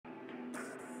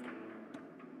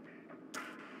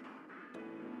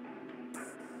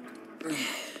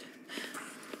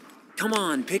Come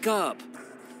on, pick up.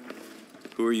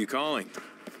 Who are you calling?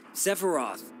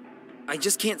 Sephiroth. I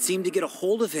just can't seem to get a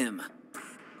hold of him.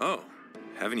 Oh,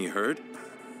 haven't you heard?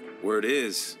 Word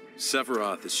is,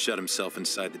 Sephiroth has shut himself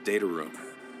inside the data room.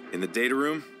 In the data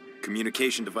room,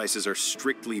 communication devices are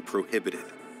strictly prohibited.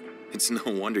 It's no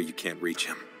wonder you can't reach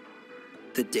him.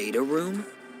 The data room?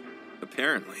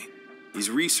 Apparently. He's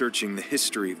researching the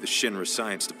history of the Shinra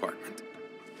Science Department.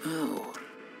 Oh.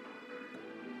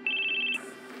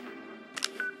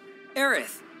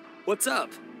 Aerith, what's up?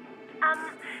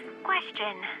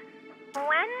 Question. When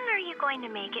are you going to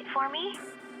make it for me?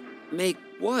 Make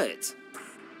what?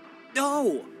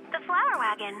 No! The flower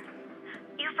wagon.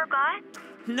 You forgot?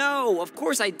 No, of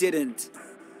course I didn't.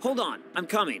 Hold on, I'm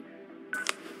coming.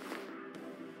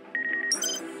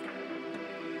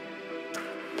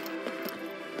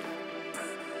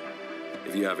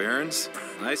 If you have errands,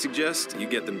 I suggest you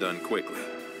get them done quickly.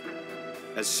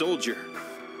 As soldier,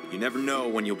 you never know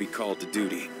when you'll be called to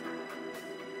duty.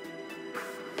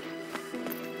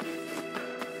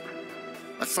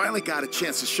 I finally got a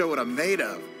chance to show what I'm made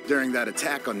of during that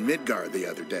attack on Midgard the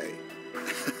other day.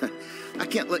 I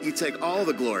can't let you take all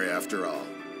the glory after all.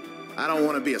 I don't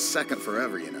want to be a second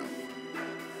forever, you know.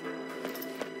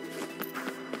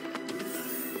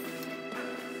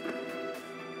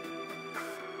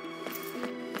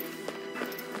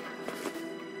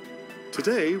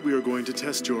 Today, we are going to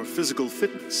test your physical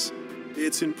fitness.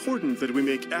 It's important that we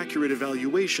make accurate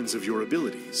evaluations of your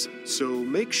abilities, so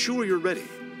make sure you're ready.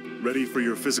 Ready for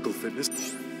your physical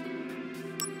fitness?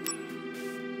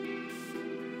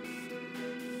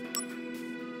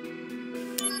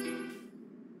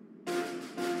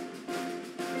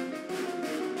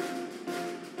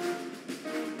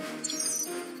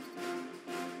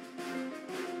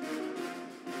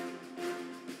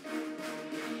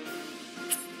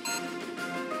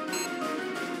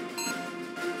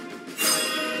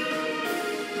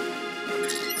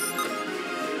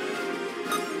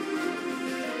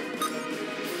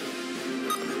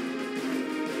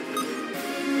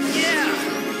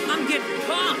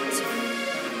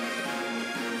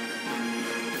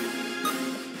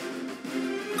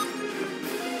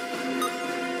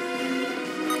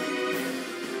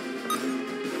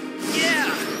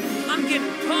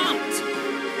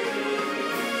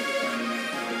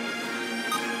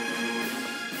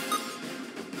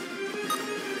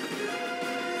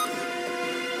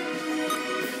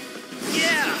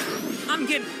 I'm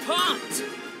getting pumped!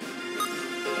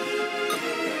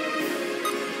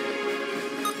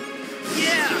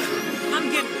 Yeah!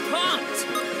 I'm getting pumped!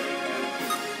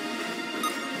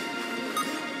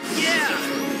 Yeah!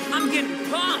 I'm getting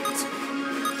pumped!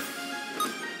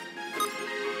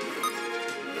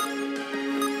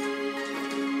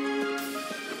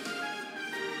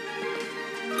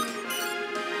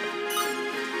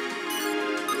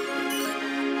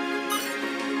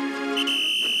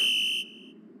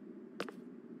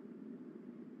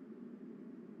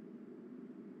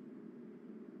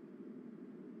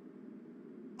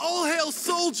 All hail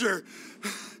soldier!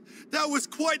 That was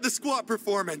quite the squat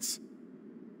performance.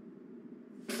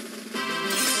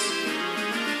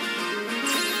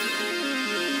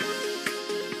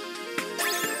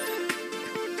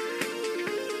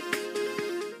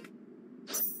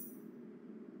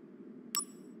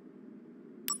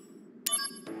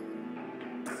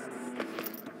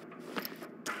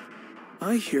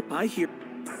 I hear.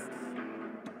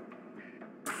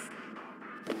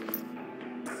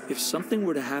 If something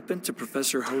were to happen to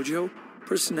Professor Hojo,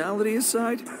 personality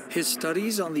aside, his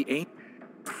studies on the ancient...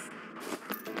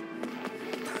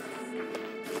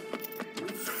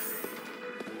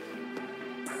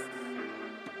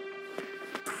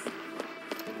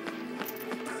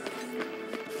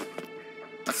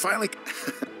 I finally...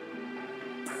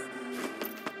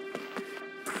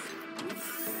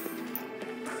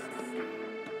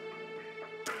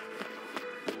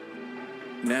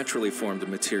 Naturally formed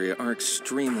materia are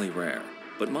extremely rare,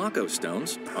 but Mako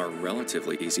stones are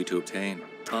relatively easy to obtain.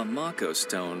 A Mako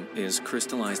stone is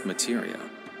crystallized materia,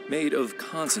 made of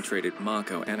concentrated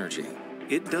Mako energy.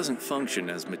 It doesn't function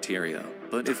as materia,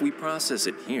 but if we process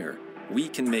it here, we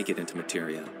can make it into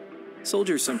materia.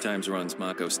 Soldiers sometimes runs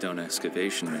Mako stone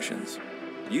excavation missions.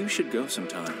 You should go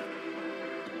sometime.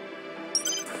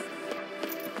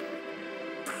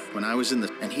 When I was in the...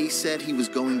 And he said he was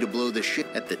going to blow the shit.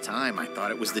 At the time, I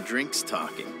thought it was the drinks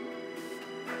talking.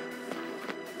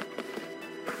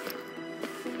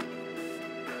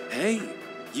 Hey,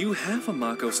 you have a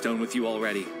Mako stone with you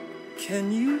already.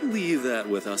 Can you leave that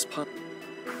with us, Pop?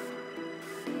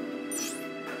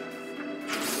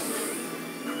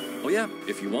 Oh yeah,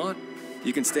 if you want.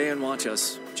 You can stay and watch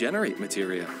us generate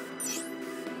materia.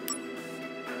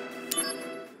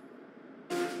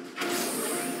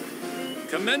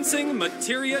 Commencing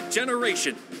materia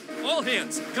generation. All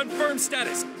hands, confirm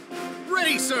status.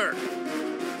 Ready, sir!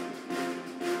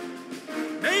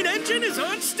 Main engine is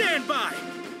on standby.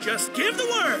 Just give the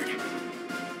word.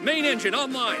 Main engine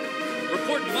online.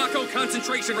 Report Mako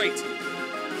concentration rate.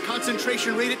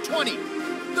 Concentration rate at 20,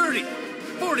 30,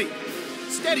 40.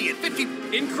 Steady at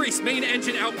 50. Increase main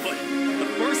engine output. The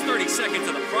first 30 seconds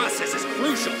of the process is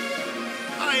crucial.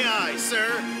 Aye, aye,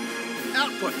 sir.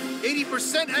 Output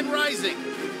 80% and rising.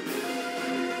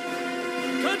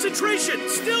 Concentration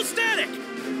still static.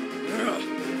 Ugh.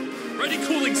 Ready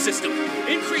cooling system.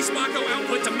 Increase Mako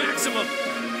output to maximum.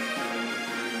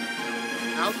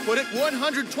 Output at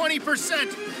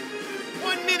 120%.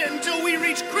 1 minute until we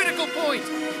reach critical point.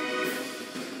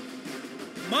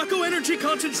 Mako energy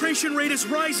concentration rate is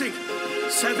rising.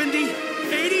 70,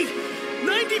 80,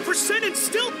 90% and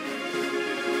still... All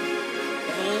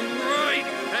right.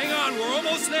 Hang on, we're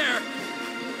almost there.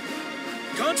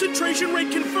 Concentration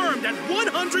rate confirmed at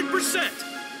 100%.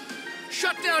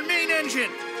 Shut down main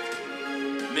engine.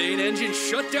 Main engine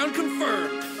shutdown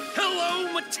confirmed.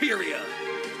 Hello, materia.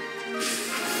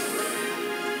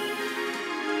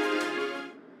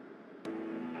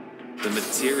 The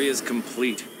materia's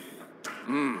complete.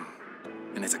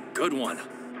 And it's a good one.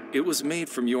 It was made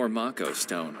from your Mako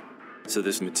stone, so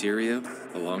this materia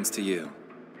belongs to you.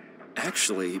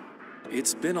 Actually,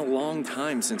 it's been a long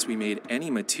time since we made any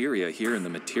materia here in the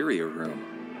materia room.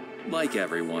 Like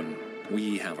everyone,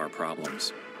 we have our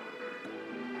problems.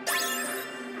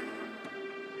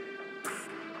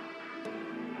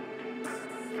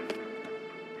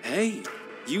 Hey,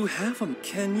 you have them.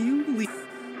 Can you leave?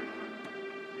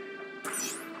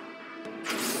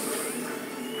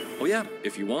 Oh yeah,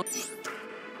 if you want.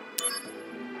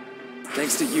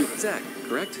 Thanks to you, Zach,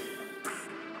 correct?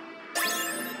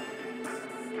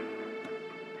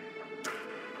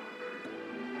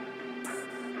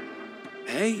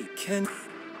 Hey, can...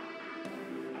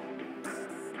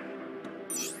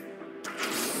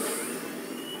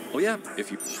 Oh yeah,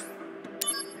 if you...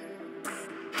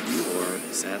 You're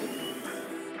sad.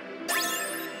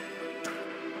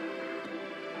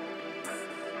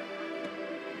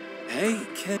 Hey,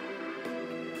 can...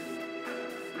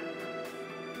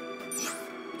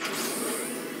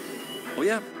 Oh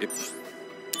yeah, if...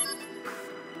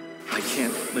 I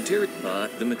can't material,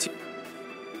 but the material...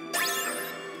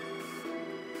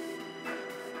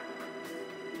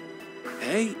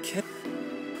 Hey, can...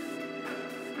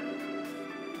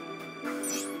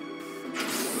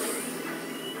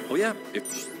 Oh yeah,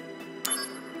 if...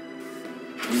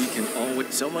 We can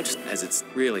always... So much as it's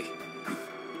really...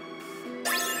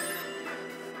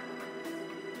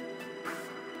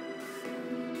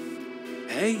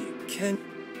 Hey, can...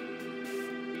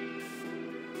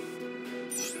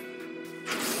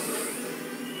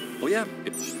 Oh yeah,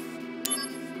 if...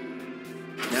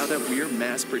 Now that we're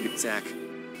mass-produced, Zach,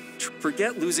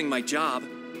 forget losing my job.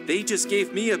 They just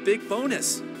gave me a big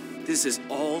bonus. This is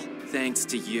all thanks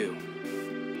to you.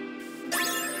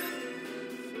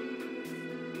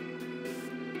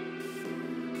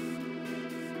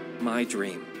 My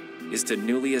dream is to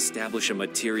newly establish a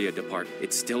materia department.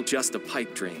 It's still just a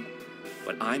pipe dream,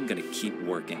 but I'm gonna keep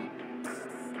working.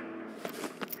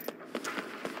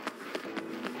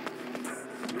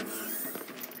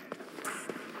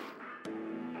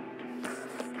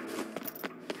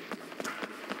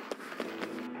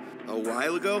 A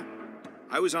while ago,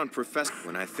 I was on Professor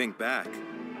when I think back.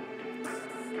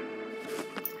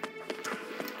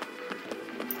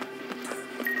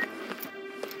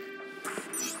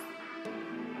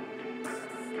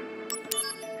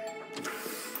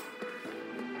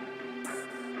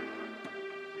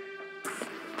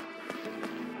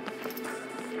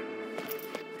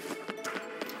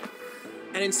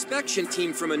 An inspection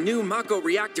team from a new Mako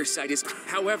reactor site is...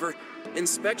 However,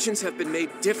 inspections have been made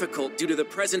difficult due to the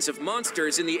presence of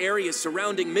monsters in the areas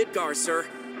surrounding Midgar, sir.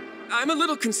 I'm a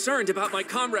little concerned about my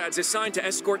comrades assigned to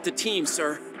escort the team,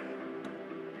 sir.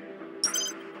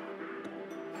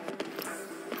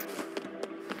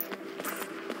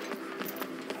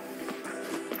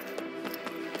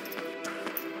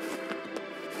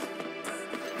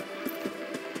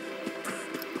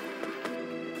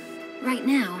 Right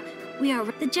now, we are...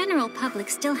 The general public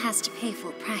still has to pay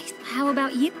full price. How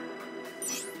about you?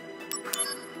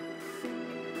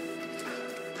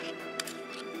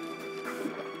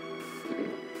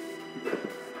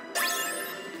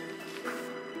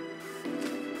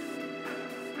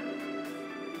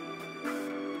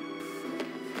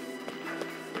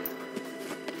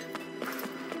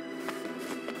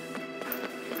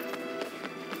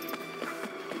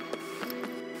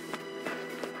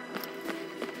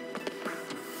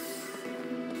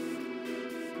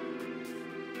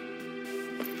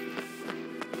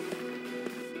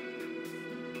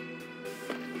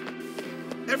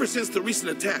 ever since the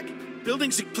recent attack.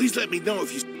 Buildings, please let me know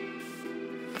if you...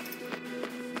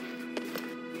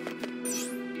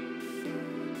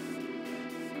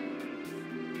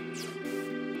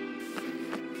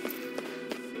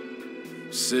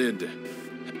 Sid.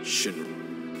 Shinra.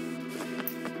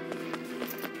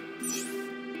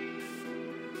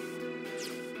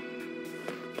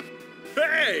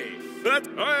 Hey!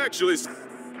 I actually...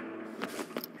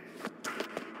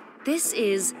 This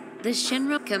is the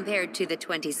Shinra compared to the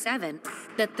 27,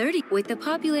 the 30. With the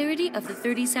popularity of the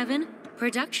 37,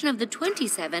 production of the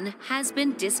 27 has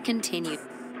been discontinued.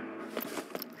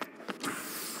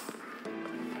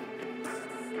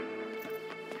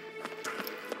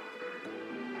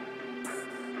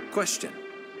 Question.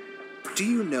 Do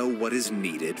you know what is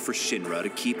needed for Shinra to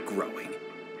keep growing?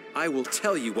 I will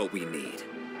tell you what we need.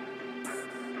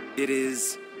 It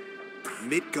is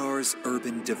Midgar's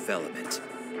urban development.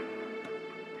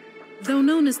 Though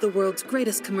known as the world's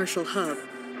greatest commercial hub,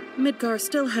 Midgar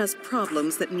still has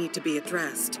problems that need to be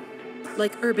addressed,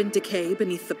 like urban decay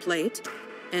beneath the plate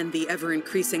and the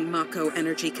ever-increasing Mako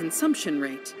energy consumption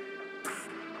rate.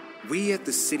 We at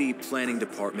the City Planning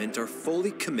Department are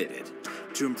fully committed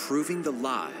to improving the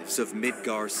lives of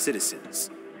Midgar's citizens.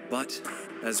 But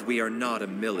as we are not a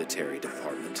military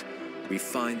department, we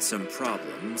find some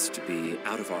problems to be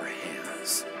out of our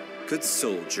hands. Could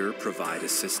Soldier provide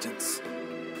assistance?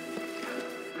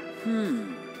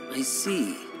 I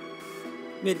see.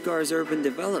 Midgar's urban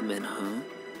development, huh?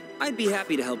 I'd be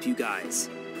happy to help you guys.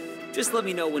 Just let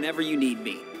me know whenever you need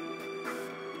me.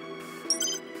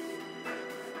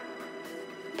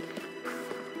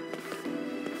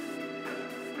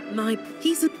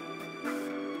 He's a...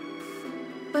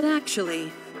 But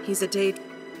actually, he's a day...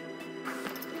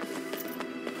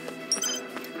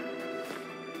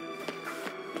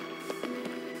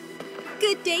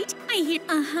 Good date, I hear.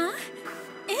 Uh-huh.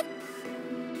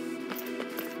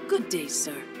 Good day,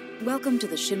 sir. Welcome to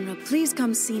the Shinra. Please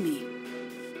come see me.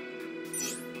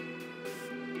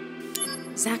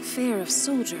 Zach Fair of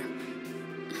Soldier.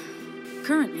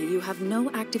 Currently, you have no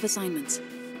active assignments.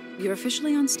 You're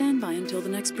officially on standby until the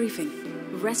next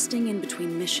briefing. Resting in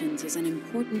between missions is an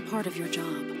important part of your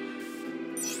job.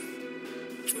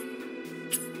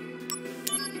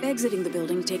 Exiting the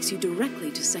building takes you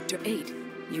directly to Sector 8.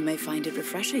 You may find it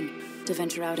refreshing to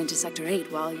venture out into Sector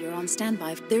 8 while you're on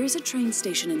standby. There is a train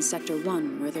station in Sector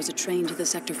 1 where there's a train to the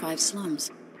Sector 5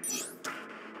 slums.